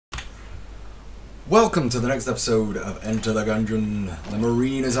Welcome to the next episode of Enter the Gungeon. The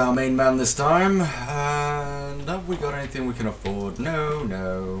Marine is our main man this time. And have we got anything we can afford?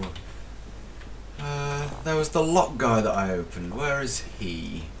 No. There was the lock guy that I opened. Where is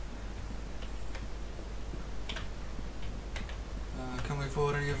he? Can we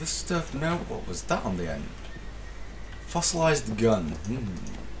afford any of this stuff? No. What was that on the end? Fossilized gun.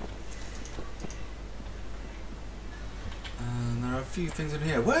 And there are a few things in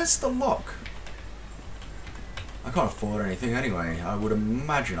here. Where's the lock? I can't afford anything anyway. I would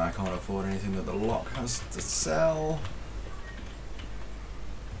imagine I can't afford anything that the lock has to sell.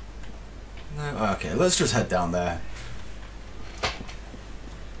 No. Okay, let's just head down there.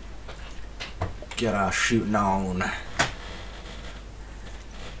 Get our shooting on.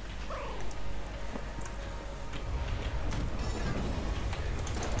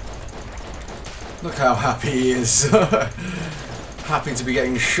 Look how happy he is. Happy to be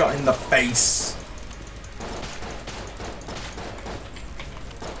getting shot in the face.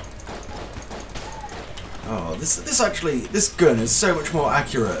 Oh, this gun is so much more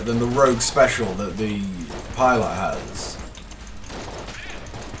accurate than the rogue special that the pilot has.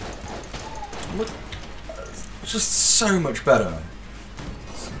 Look, it's just so much better.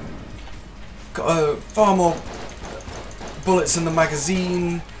 Got far more bullets in the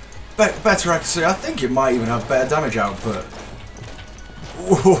magazine, better accuracy. I think it might even have better damage output.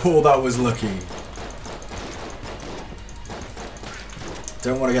 Oh, that was lucky.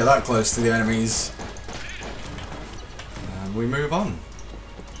 Don't want to get that close to the enemies. We move on.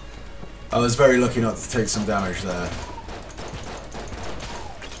 I was very lucky not to take some damage there.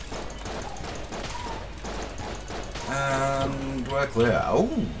 And we're clear.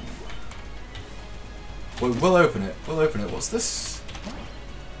 Oh! We'll open it. We'll open it. What's this?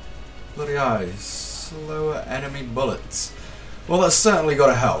 Bloody eyes. Slower enemy bullets. Well, that's certainly got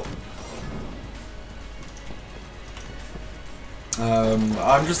to help.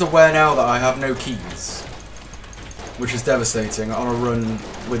 I'm just aware now that I have no keys, which is devastating on a run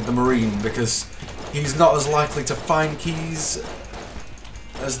with the Marine, because he's not as likely to find keys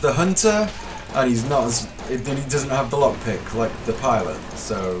as the Hunter, and he doesn't have the lockpick like the pilot,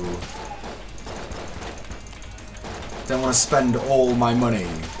 so don't want to spend all my money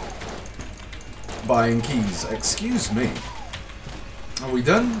buying keys. Excuse me. Are we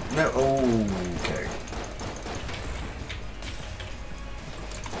done? No. Okay.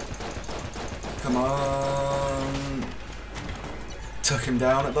 Come on. Took him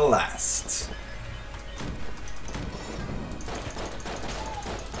down at the last.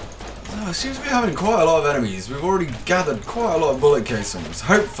 Oh, it seems to be having quite a lot of enemies. We've already gathered quite a lot of bullet casings.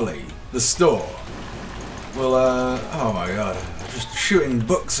 Hopefully, the store will, oh my god. Just shooting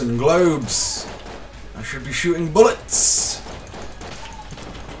books and globes. I should be shooting bullets.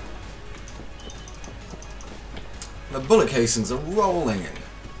 The bullet casings are rolling in.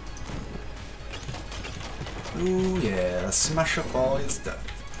 Ooh yeah, smash up all your stuff.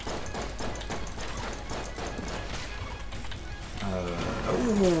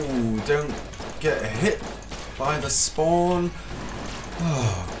 Oh, don't get hit by the spawn.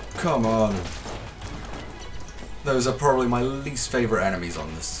 Oh, come on. Those are probably my least favourite enemies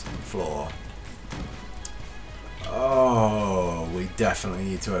on this floor. Oh, we definitely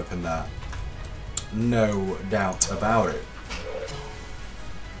need to open that. No doubt about it.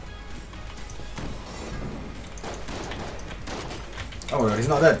 Oh my god, he's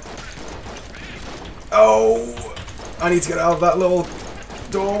not dead. Oh, I need to get out of that little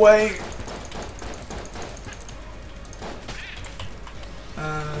doorway.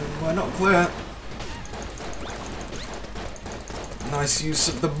 We're not clear. Nice use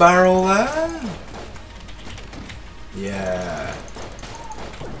of the barrel there. Yeah.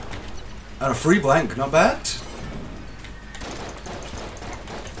 And a free blank, not bad.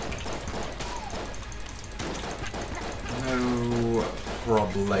 No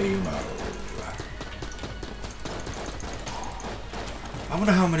problemo. I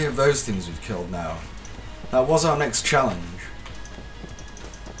wonder how many of those things we've killed now. That was our next challenge.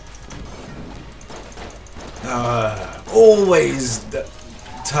 Always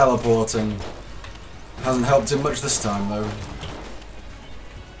teleporting. Hasn't helped him much this time though.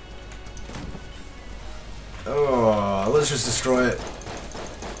 Oh, let's just destroy it.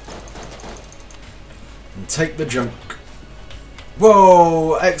 And take the junk.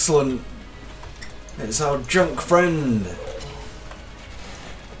 Whoa, excellent. It's our junk friend.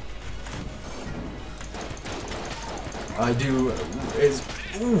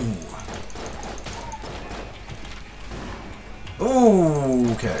 Ooh.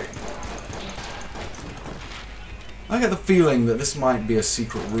 Ooh, okay. I get the feeling that this might be a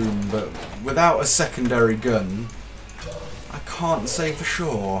secret room, but without a secondary gun, I can't say for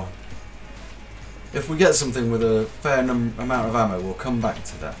sure. If we get something with a fair amount of ammo, we'll come back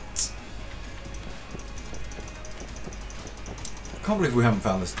to that. I can't believe we haven't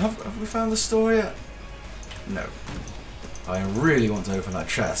found this. Have we found the store yet? No. I really want to open that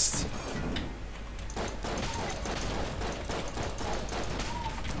chest.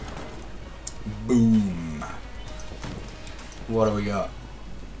 Boom. What do we got?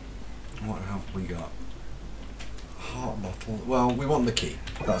 What have we got? Heart bottle. Well, we want the key,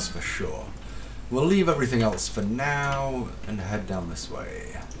 that's for sure. We'll leave everything else for now and head down this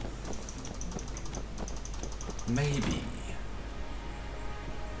way. Maybe.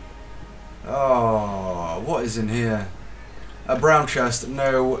 Oh, what is in here? A brown chest,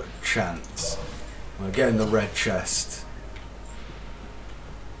 no chance. We're getting the red chest.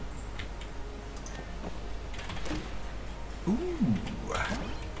 Ooh,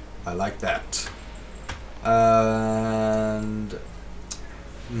 I like that. And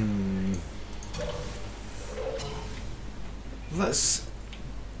let's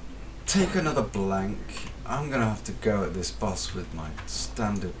take another blank. I'm gonna have to go at this boss with my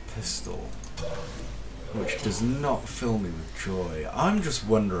standard pistol, which does not fill me with joy. I'm just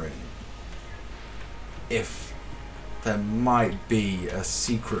wondering if there might be a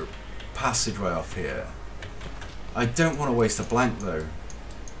secret passageway off here. I don't want to waste a blank though.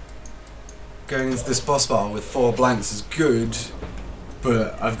 Going into this boss battle with 4 blanks is good,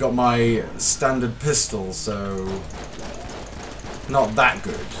 but I've got my standard pistol, so not that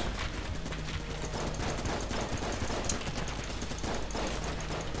good.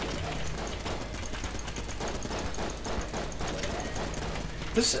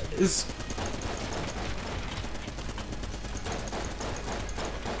 This is...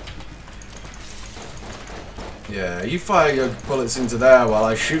 Yeah, you fire your bullets into there while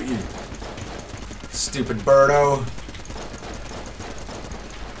I shoot you. Stupid birdo.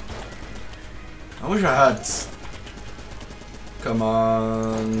 I wish I had... Come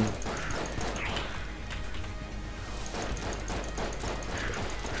on.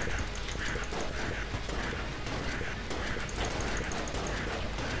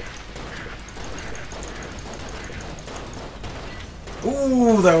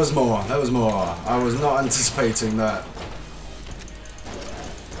 Ooh, there was more. There was more. I was not anticipating that.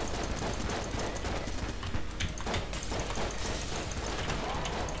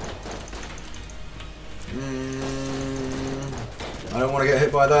 I don't want to get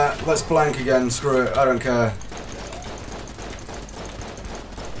hit by that. Let's blank again. Screw it. I don't care.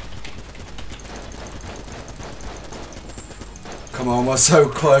 Come on, we're so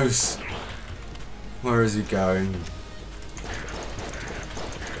close. Where is he going?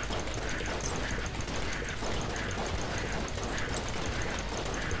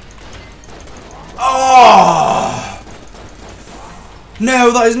 Oh!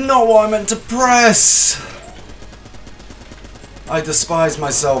 No, that is not what I meant to press! I despise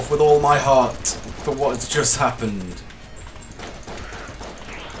myself with all my heart for what has just happened.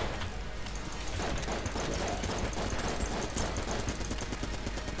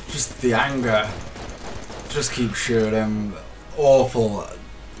 Just the anger. Just keep shooting. Awful.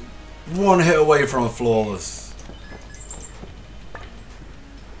 One hit away from a flawless.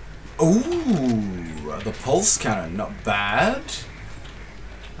 Ooh, the pulse cannon, not bad.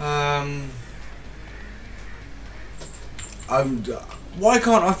 Why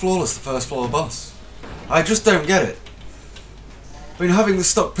can't I flawless the first floor boss? I just don't get it. I mean, having the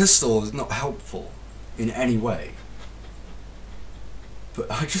stock pistol is not helpful in any way.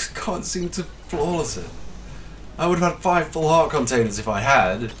 But I just can't seem to flawless it. I would have had 5 full heart containers if I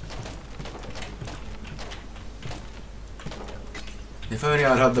had. If only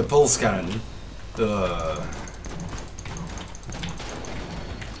I'd had the pulse cannon.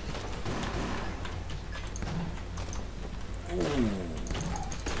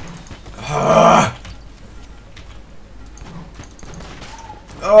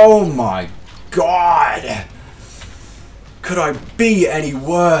 Oh my god! Could I be any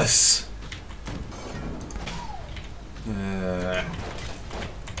worse?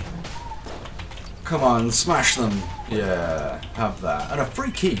 Come on, smash them. Yeah, have that. And a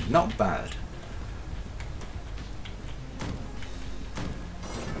free key, not bad.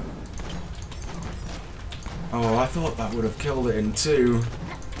 Oh, I thought that would have killed it in 2.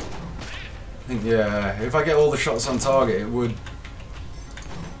 I think, yeah, if I get all the shots on target, it would.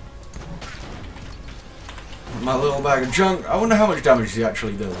 My little bag of junk. I wonder how much damage he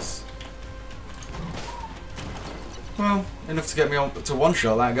actually does. Well, enough to get me on to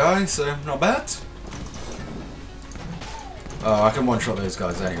one-shot that guy, so not bad. Oh, I can one-shot those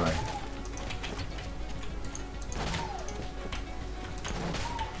guys anyway.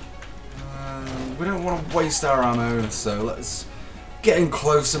 We don't want to waste our ammo, so let's get in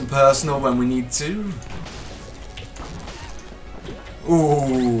close and personal when we need to.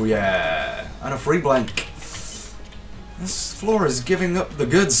 Ooh, yeah. And a free blank. This floor is giving up the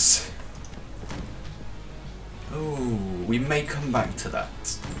goods. Ooh, we may come back to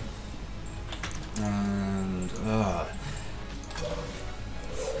that. And,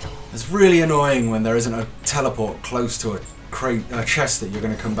 it's really annoying when there isn't a teleport close to a chest that you're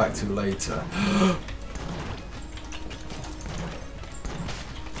going to come back to later.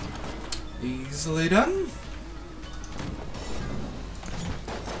 Easily done.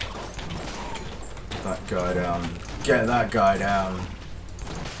 That guy down. Get that guy down.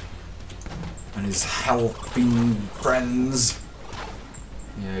 And his helping friends.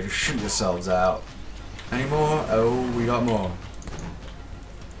 Yeah, just shoot yourselves out. Any more? Oh, we got more.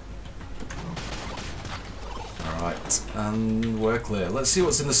 Alright, and we're clear. Let's see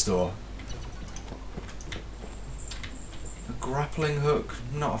what's in the store. A grappling hook,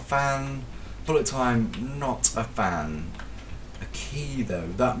 not a fan. Bullet time, not a fan. A key, though,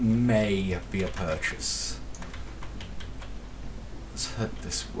 that may be a purchase. Let's head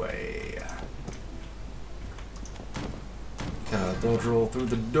this way. Can I dodge roll through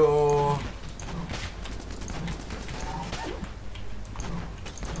the door?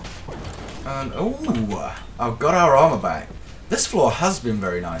 And, oh, I've got our armor back. This floor has been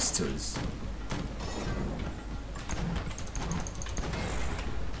very nice to us.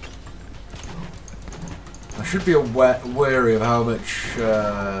 I should be wary of how much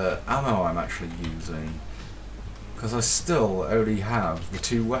ammo I'm actually using, because I still only have the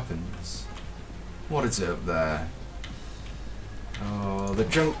 2 weapons. What is it up there? Oh, the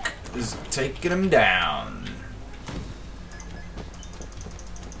junk is taking him down.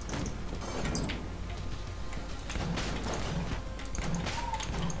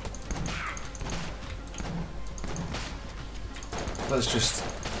 Let's just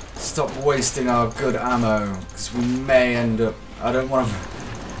stop wasting our good ammo, because we may end up... I don't want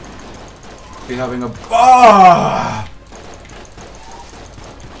to be having a... Ah!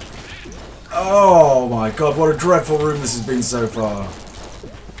 Oh my god, what a dreadful room this has been so far.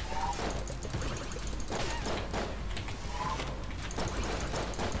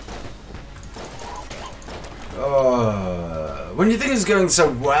 When you think it's going so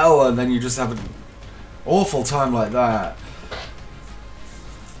well and then you just have an awful time like that.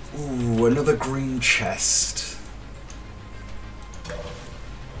 Ooh, another green chest.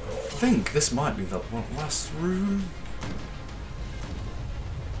 I think this might be the last room.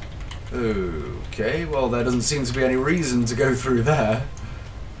 Okay, well there doesn't seem to be any reason to go through there.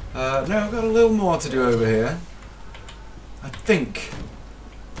 No, I've got a little more to do over here. I think...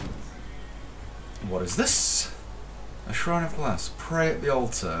 What is this? A shrine of glass. Pray at the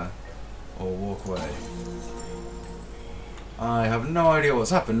altar or walk away. I have no idea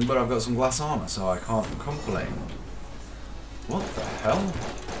what's happened, but I've got some glass armor, so I can't complain. What the hell?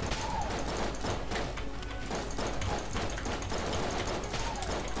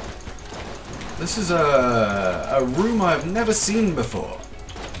 This is a room I've never seen before.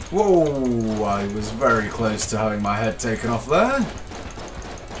 Whoa, I was very close to having my head taken off there.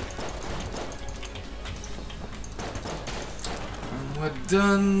 And we're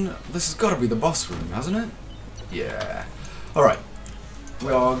done. This has got to be the boss room, hasn't it? Yeah. Alright.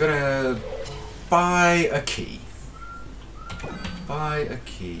 We are gonna buy a key. Buy a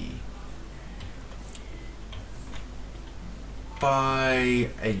key. Buy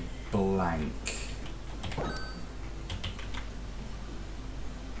a blank.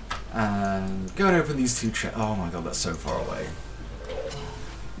 And go and open these 2 chests. Oh my god, that's so far away.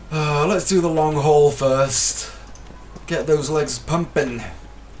 Let's do the long haul first. Get those legs pumping.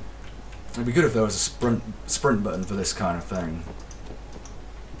 It'd be good if there was a sprint button for this kind of thing.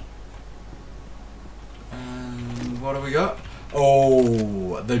 And what do we got?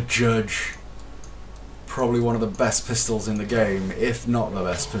 Oh, the Judge. Probably one of the best pistols in the game, if not the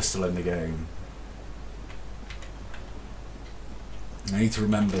best pistol in the game. I need to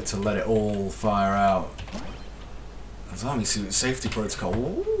remember to let it all fire out. There's army suit safety protocol.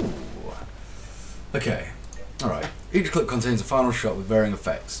 Ooh. Okay, alright. Each clip contains a final shot with varying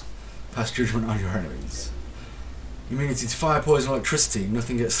effects. Pass judgment on your enemies. Immunity to fire, poison, electricity.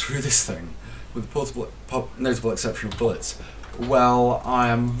 Nothing gets through this thing, with the notable exception of bullets. Well, I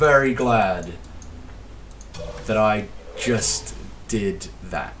am very glad that I just did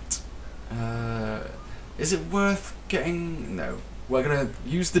that. Is it worth getting... No. We're going to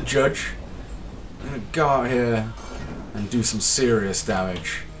use the Judge. I'm going to go out here and do some serious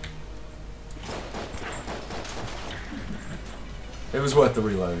damage. It was worth the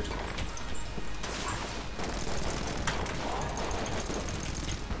reload.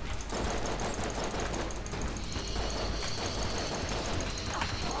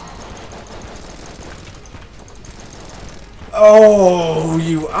 Oh,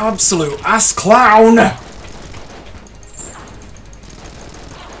 you absolute ass clown!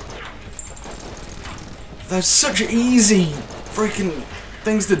 They're such easy freaking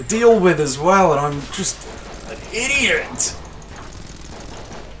things to deal with as well, and I'm just an idiot!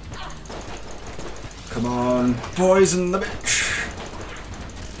 Come on, poison the bitch!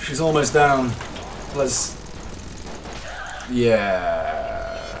 She's almost down. Let's... yeah.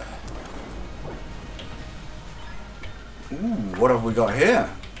 Ooh, what have we got here?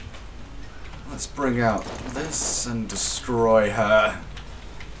 Let's bring out this and destroy her.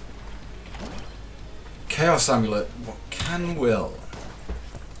 Chaos Amulet. What can will?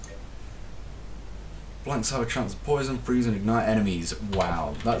 Blanks have a chance to poison, freeze, and ignite enemies.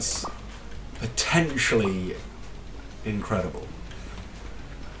 Wow, that's potentially incredible.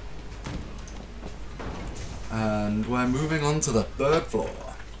 And we're moving on to the 3rd floor.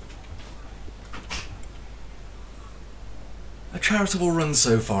 A charitable run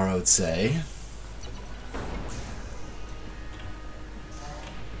so far, I would say.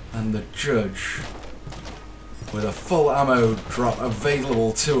 And the judge, with a full ammo drop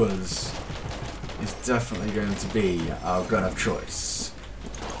available to us, is definitely going to be our gun of choice.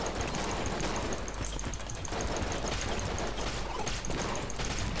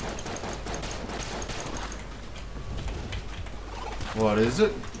 What is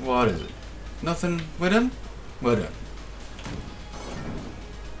it? What is it? Nothing? We're done? We're done.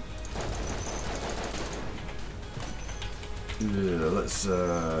 Yeah, let's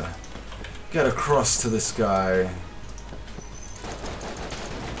get across to this guy.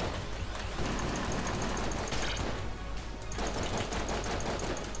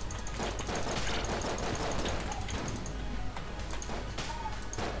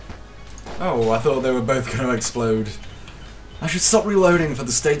 Oh, I thought they were both going to explode. I should stop reloading for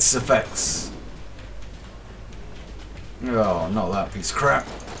the status effects. Oh, not that piece of crap.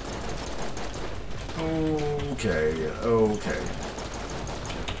 Okay, okay.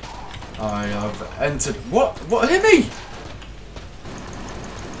 I have entered... What? What hit me?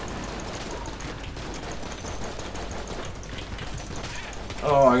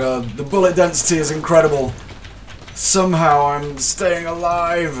 Oh my god, the bullet density is incredible. Somehow I'm staying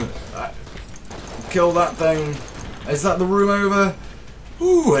alive. Kill that thing. Is that the room over?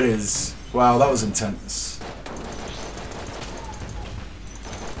 Ooh, it is. Wow, that was intense.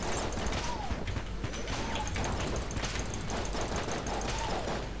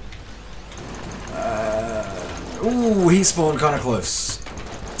 Ooh, he spawned kind of close.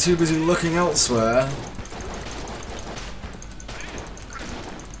 Too busy looking elsewhere.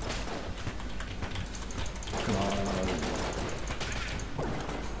 Come on.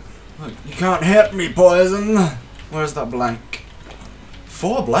 Look, you can't hit me, poison. Where's that blank?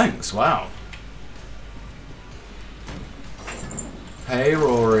 4 blanks, wow. Hey,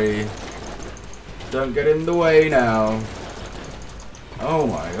 Rory. Don't get in the way now. Oh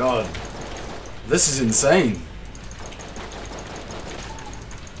my god. This is insane.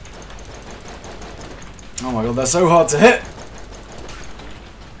 Oh my god, they're so hard to hit!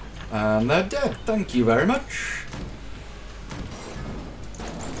 And they're dead, thank you very much.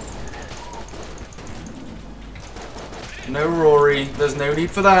 No Rory, there's no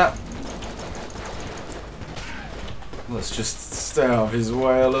need for that. Let's just stay out of his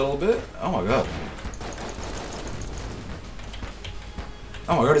way a little bit. Oh my god.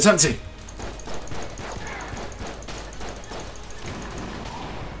 Oh my god, it's empty!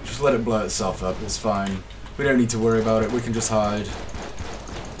 Just let it blow itself up, it's fine. We don't need to worry about it, we can just hide.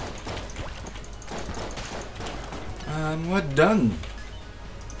 And we're done.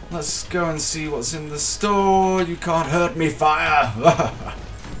 Let's go and see what's in the store. You can't hurt me, fire!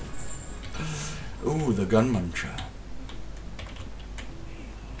 Ooh, the gun muncher.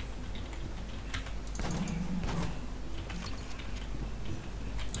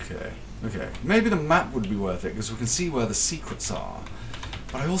 Okay, okay. Maybe the map would be worth it because we can see where the secrets are.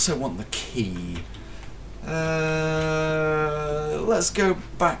 But I also want the key. Let's go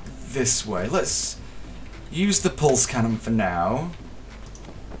back this way. Let's use the pulse cannon for now.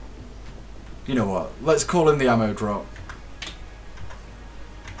 You know what? Let's call in the ammo drop.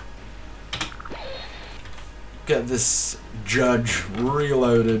 Get this judge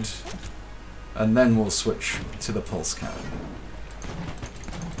reloaded. And then we'll switch to the pulse cannon.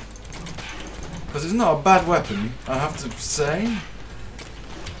 Because it's not a bad weapon, I have to say.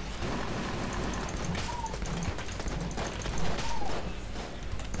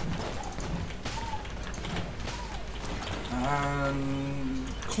 And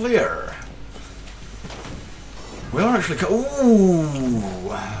clear. We are actually...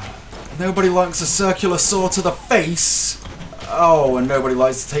 Ooh! Nobody likes a circular saw to the face. Oh, and nobody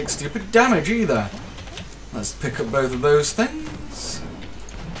likes to take stupid damage either. Let's pick up both of those things.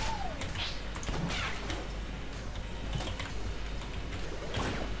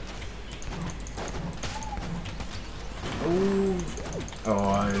 Oh,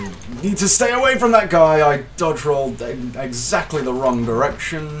 I need to stay away from that guy. I dodge rolled in exactly the wrong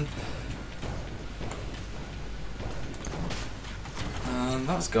direction. And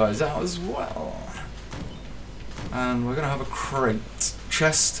that guy's out as well. And we're going to have a crate.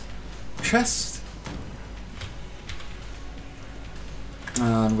 Chest.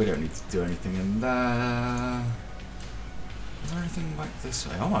 And we don't need to do anything in there. Is there anything back this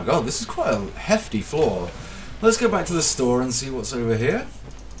way? Oh my god, this is quite a hefty floor. Let's go back to the store and see what's over here.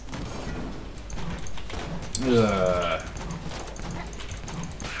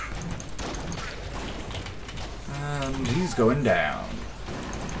 And he's going down.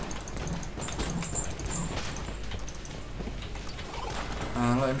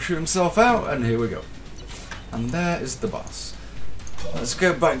 And let him shoot himself out, and here we go. And there is the boss. Let's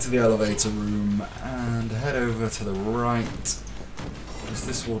go back to the elevator room and head over to the right, because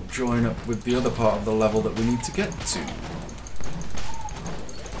this will join up with the other part of the level that we need to get to.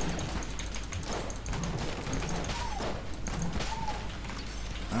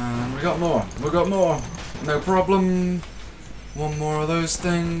 And we got more, no problem. One more of those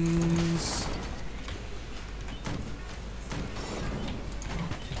things.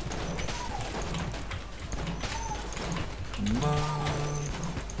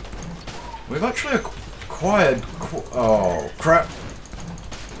 We've actually acquired... Oh, crap.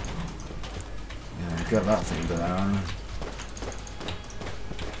 Yeah, get that thing down.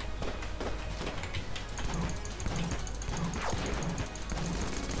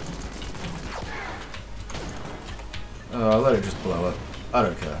 Let it just blow up. I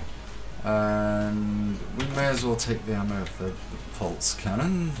don't care. And we may as well take the ammo for the pulse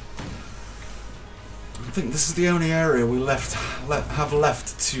cannon. I think this is the only area we have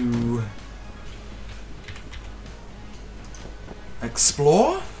left to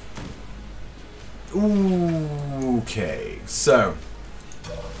explore? Ooh, okay, so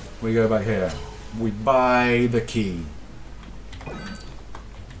we go back here. We buy the key.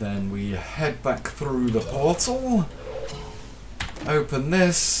 Then we head back through the portal. Open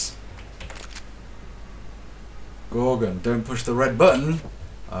this. Gorgon, don't push the red button.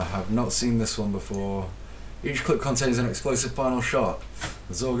 I have not seen this one before. Each clip contains an explosive final shot.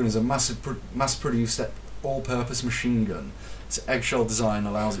 The Zorgon is a mass-produced all-purpose machine gun. Its eggshell design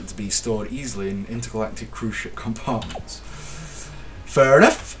allows it to be stored easily in intergalactic cruise ship compartments. Fair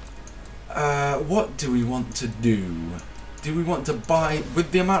enough. What do we want to do? Do we want to buy,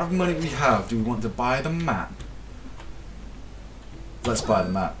 with the amount of money we have, do we want to buy the map? Let's buy the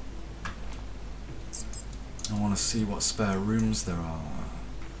map. I want to see what spare rooms there are.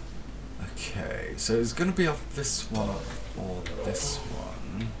 Okay, so it's going to be off this one or this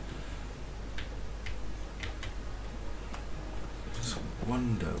one. Just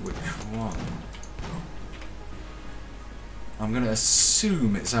wonder which one. I'm going to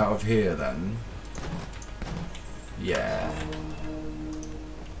assume it's out of here then. Yeah.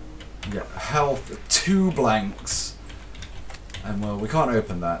 Yeah, health, 2 blanks. And well, we can't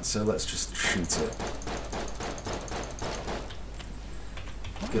open that, so let's just shoot it.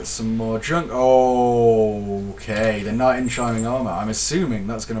 Get some more junk. Oh, okay, the knight in shining armor. I'm assuming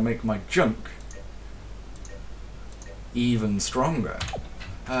that's going to make my junk even stronger.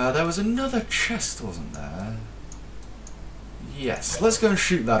 There was another chest, wasn't there? Yes, let's go and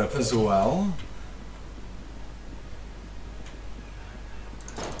shoot that up as well.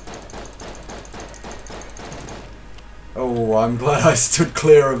 Oh, I'm glad I stood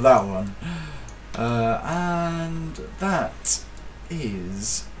clear of that one. And that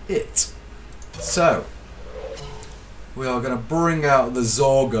is it. So, we are going to bring out the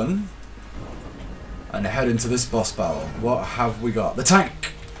Zorgon and head into this boss battle. What have we got? The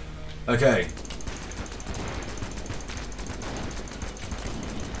tank! Okay.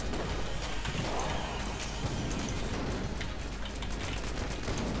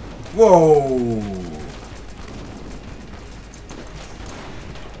 Whoa!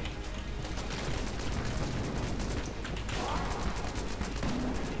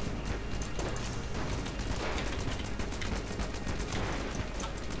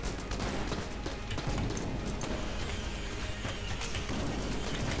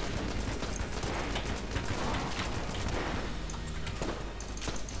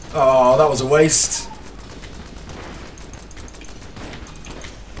 Oh, that was a waste.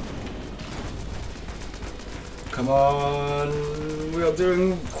 Come on. We are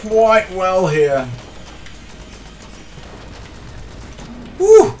doing quite well here.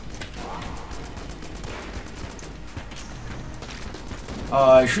 Woo!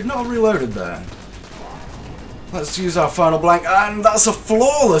 I should not have reloaded there. Let's use our final blank, and that's a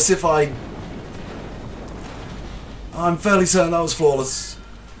flawless if I'm fairly certain that was flawless.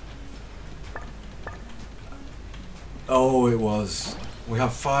 Oh, it was. We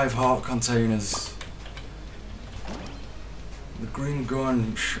have 5 heart containers. The green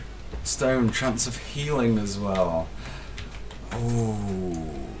gun stone, chance of healing as well.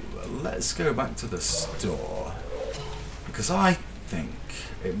 Oh, let's go back to the store. Because I think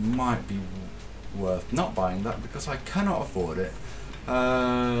it might be worth not buying that because I cannot afford it.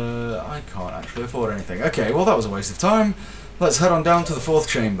 I can't actually afford anything. Okay, well that was a waste of time. Let's head on down to the 4th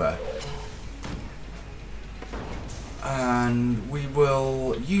chamber. And we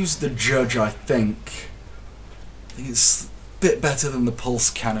will use the judge, I think. I think it's a bit better than the pulse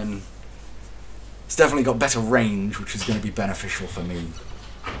cannon. It's definitely got better range, which is going to be beneficial for me.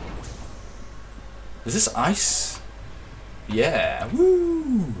 Is this ice? Yeah.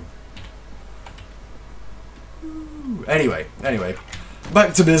 Woo! Woo. Anyway.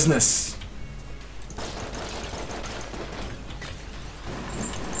 Back to business.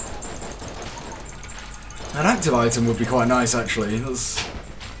 An active item would be quite nice, actually.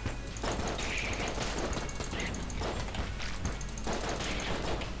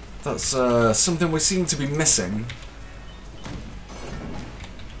 That's something we seem to be missing.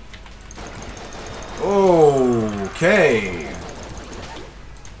 Okay.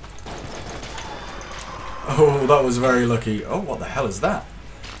 Oh, that was very lucky. Oh, what the hell is that?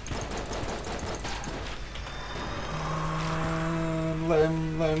 Let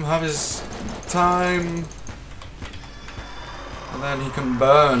him have his time. And then he can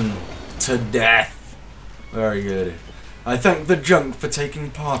burn to death. Very good. I thank the junk for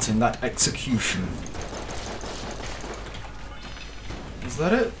taking part in that execution. Is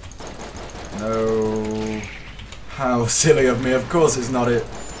that it? No. How silly of me. Of course it's not it.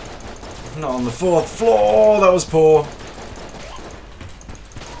 Not on the 4th floor. That was poor.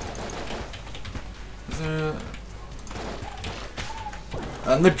 Is there...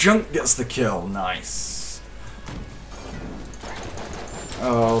 And the junk gets the kill. Nice.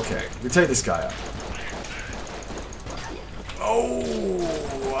 Oh, okay. We take this guy out.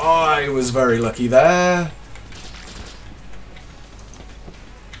 Oh, I was very lucky there.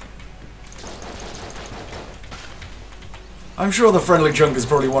 I'm sure the friendly junk is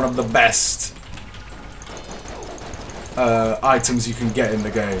probably one of the best items you can get in the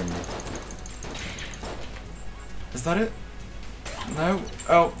game. Is that it? No?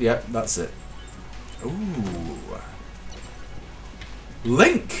 Oh, yeah, that's it. Ooh.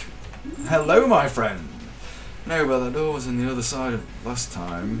 Link! Hello, my friend. No, but that door was on the other side of last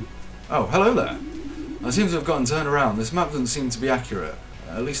time. Oh, hello there. I seem to have gotten turned around. This map doesn't seem to be accurate.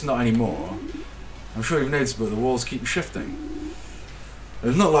 At least not anymore. I'm sure you've noticed, but the walls keep shifting.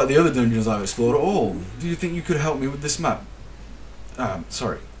 It's not like the other dungeons I've explored at all. Do you think you could help me with this map?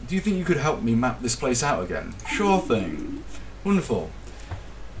 Sorry. Do you think you could help me map this place out again? Sure thing. Wonderful.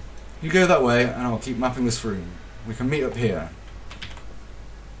 You go that way, and I'll keep mapping this room. We can meet up here.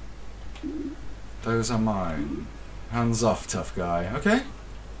 Those are mine. Hands off, tough guy. Okay?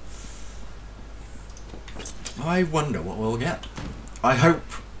 I wonder what we'll get. I hope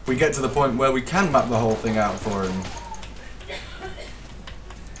we get to the point where we can map the whole thing out for him.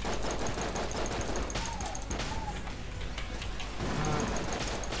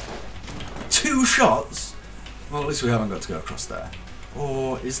 Two shots? Well, at least we haven't got to go across there.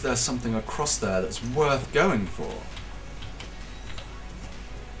 Or is there something across there that's worth going for?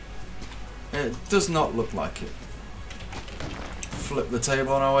 It does not look like it. Flip the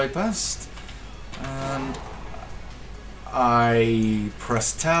table on our way past. And I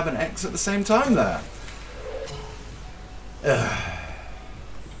press tab and X at the same time there. Ugh.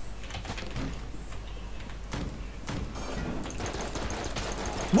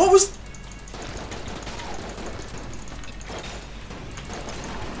 What was...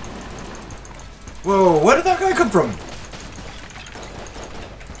 Whoa, where did that guy come from?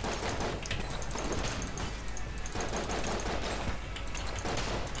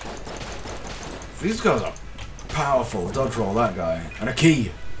 These guys are powerful. Dodge roll that guy. And a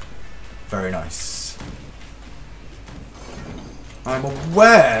key. Very nice. I'm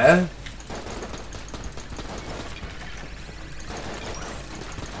aware...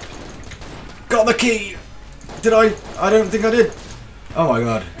 Got the key! Did I? I don't think I did. Oh my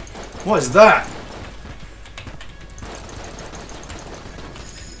god. What is that?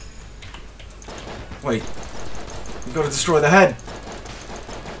 Wait. We've got to destroy the head.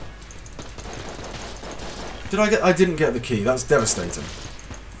 Did I get... I didn't get the key. That's devastating.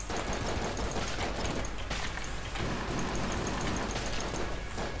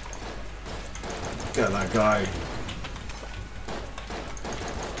 Get that guy.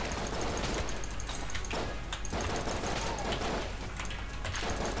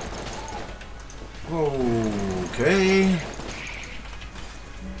 Okay.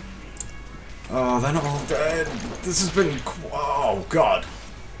 Oh, they're not all dead. This has been... Oh, God.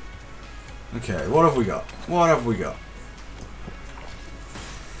 Okay, what have we got? What have we got?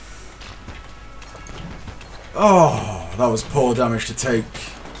 Oh, that was poor damage to take.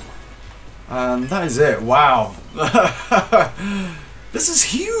 And that is it. Wow. This is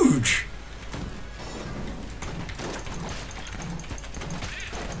huge.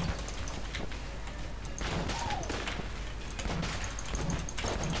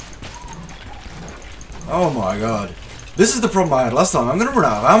 Oh my god. This is the problem I had last time. I'm going to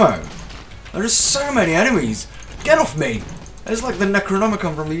run out of ammo. There are just so many enemies. Get off me. It's like the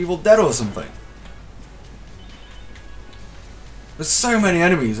Necronomicon from the Evil Dead or something. There's so many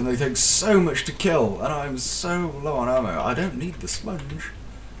enemies and they take so much to kill. And I'm so low on ammo. I don't need the sponge.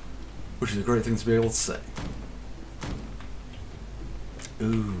 Which is a great thing to be able to say.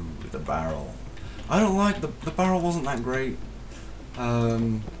 Ooh, the barrel. I don't like the barrel wasn't that great.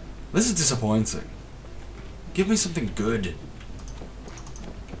 This is disappointing. Give me something good.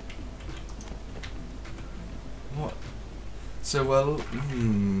 What? So, well,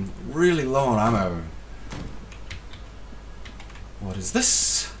 really low on ammo. What is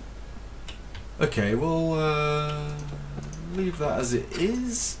this? Okay, we'll leave that as it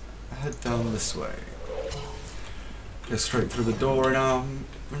is. Head down this way. Go straight through the door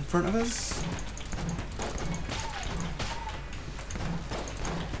in front of us.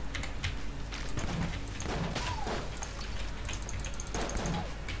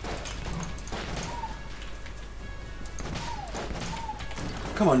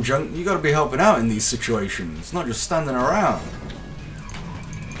 Come on, Junk, you gotta be helping out in these situations, not just standing around.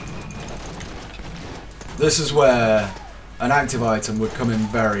 This is where an active item would come in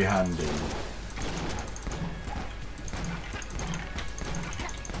very handy.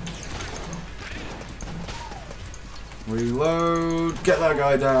 Reload, get that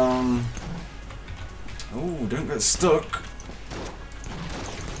guy down. Oh, don't get stuck.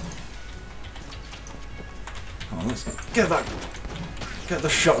 Come on, let's get that. Get the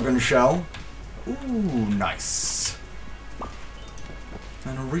shotgun shell. Ooh, nice.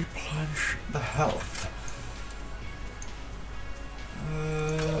 And replenish the health.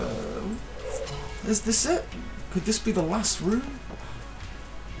 Is this it? Could this be the last room?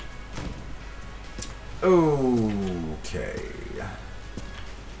 Okay.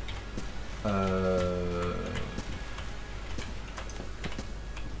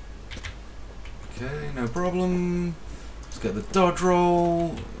 Okay, no problem. Let's get the dodge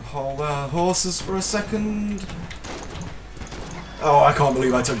roll. Hold our horses for a second. Oh, I can't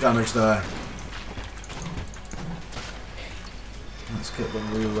believe I took damage there. Let's get the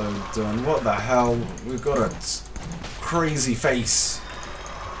reload done. What the hell? We've got a crazy face.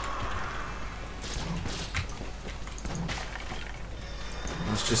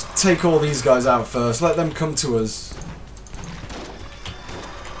 Let's just take all these guys out first. Let them come to us.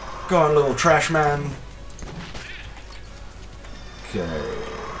 Go on, little trash man. Okay.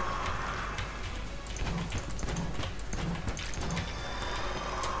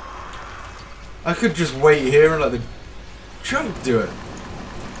 I could just wait here and let the chunk do it.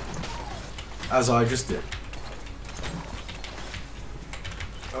 As I just did.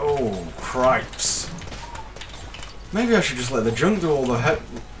 Oh, cripes. Maybe I should just let the junk do all the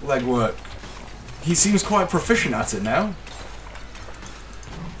leg work. He seems quite proficient at it now.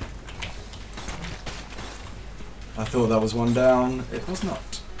 I thought that was one down. It was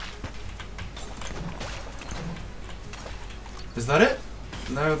not. Is that it?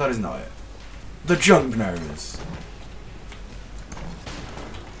 No, that is not it. The junk knows.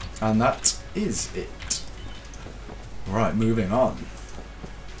 And that is it. Right, moving on.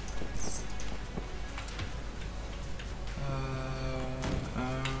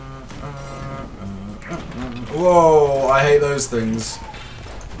 Whoa, I hate those things.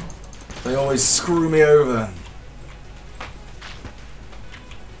 They always screw me over.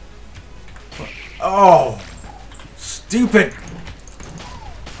 Oh, stupid.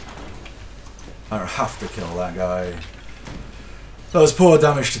 I have to kill that guy. That was poor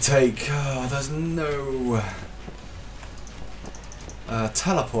damage to take. Oh, there's no...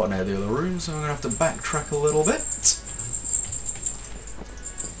 teleport near the other room, so I'm going to have to backtrack a little bit.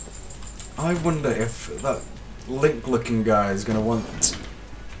 I wonder if that Link-looking guy is going to want...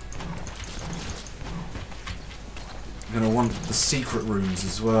 the secret rooms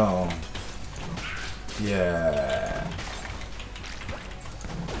as well. Yeah.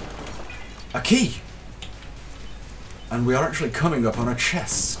 A key! And we are actually coming up on a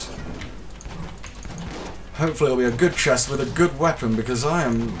chest. Hopefully it'll be a good chest with a good weapon, because I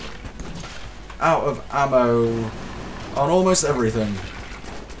am out of ammo on almost everything.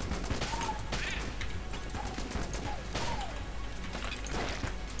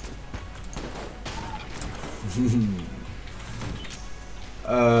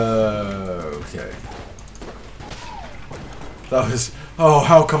 Okay. That was... oh,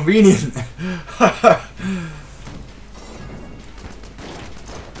 how convenient!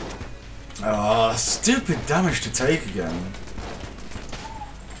 Oh, stupid damage to take again.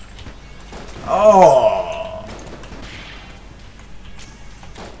 Oh!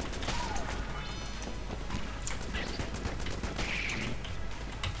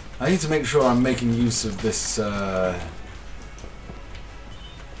 I need to make sure I'm making use of this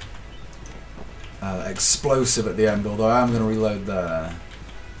explosive at the end, although I am going to reload there.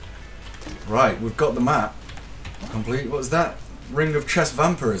 Right, we've got the map complete. What's that? Ring of chest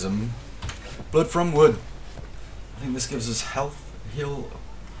vampirism. Blood from wood. I think this gives us health. Heal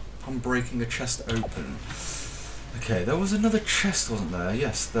on breaking a chest open. Okay, there was another chest, wasn't there?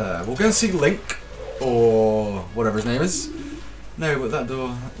 Yes, there. We'll go and see Link, or whatever his name is. No, but that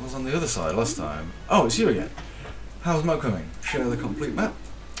door was on the other side last time. Oh, it's you again. How's Mo coming? Share the complete map.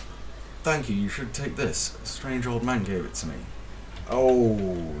 Thank you, you should take this. A strange old man gave it to me.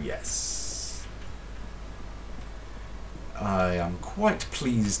 Oh, yes. I am quite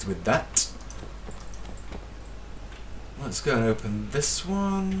pleased with that. Let's go and open this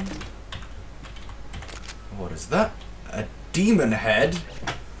one. What is that? A demon head?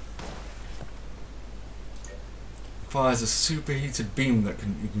 Fires a superheated beam that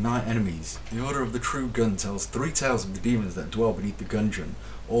can ignite enemies. The Order of the True Gun tells 3 tales of the demons that dwell beneath the Gungeon.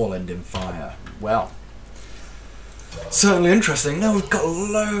 All end in fire. Well, certainly interesting. Now we've got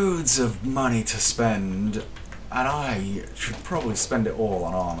loads of money to spend, and I should probably spend it all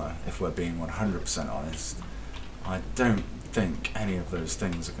on armour, if we're being 100% honest. I don't think any of those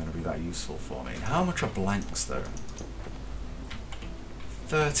things are going to be that useful for me. How much are blanks, though?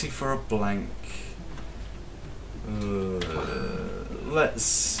 30 for a blank.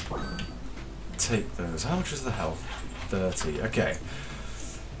 Let's take those. How much is the health? 30. Okay.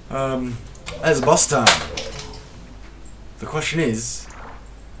 There's boss time. The question is,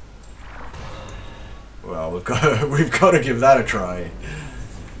 well, we've got to give that a try.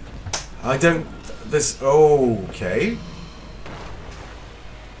 I don't. This. Okay.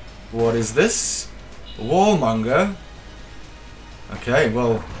 What is this? Warmonger. Okay.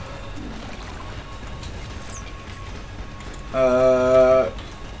 Well.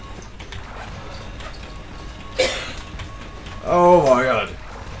 Oh my god.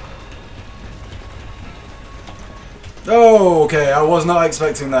 Oh, okay, I was not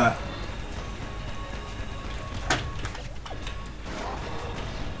expecting that.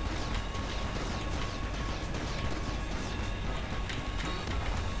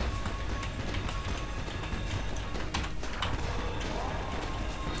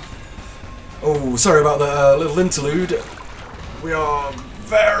 Oh, sorry about the little interlude. We are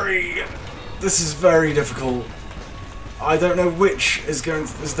this is very difficult. I don't know which is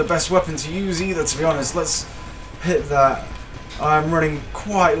the best weapon to use either, to be honest. Let's hit that. I'm running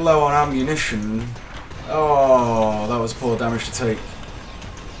quite low on ammunition. Oh, that was poor damage to take.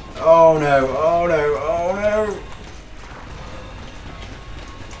 Oh no, oh no, oh no.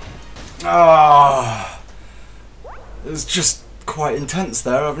 Ah, it was just quite intense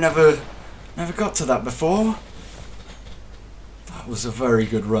there. I've never got to that before. That was a very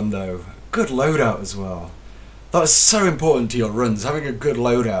good run though. Good loadout as well. That is so important to your runs, having a good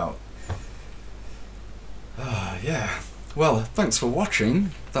loadout. Yeah. Well, thanks for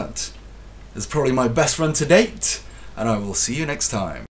watching. That is probably my best run to date, and I will see you next time.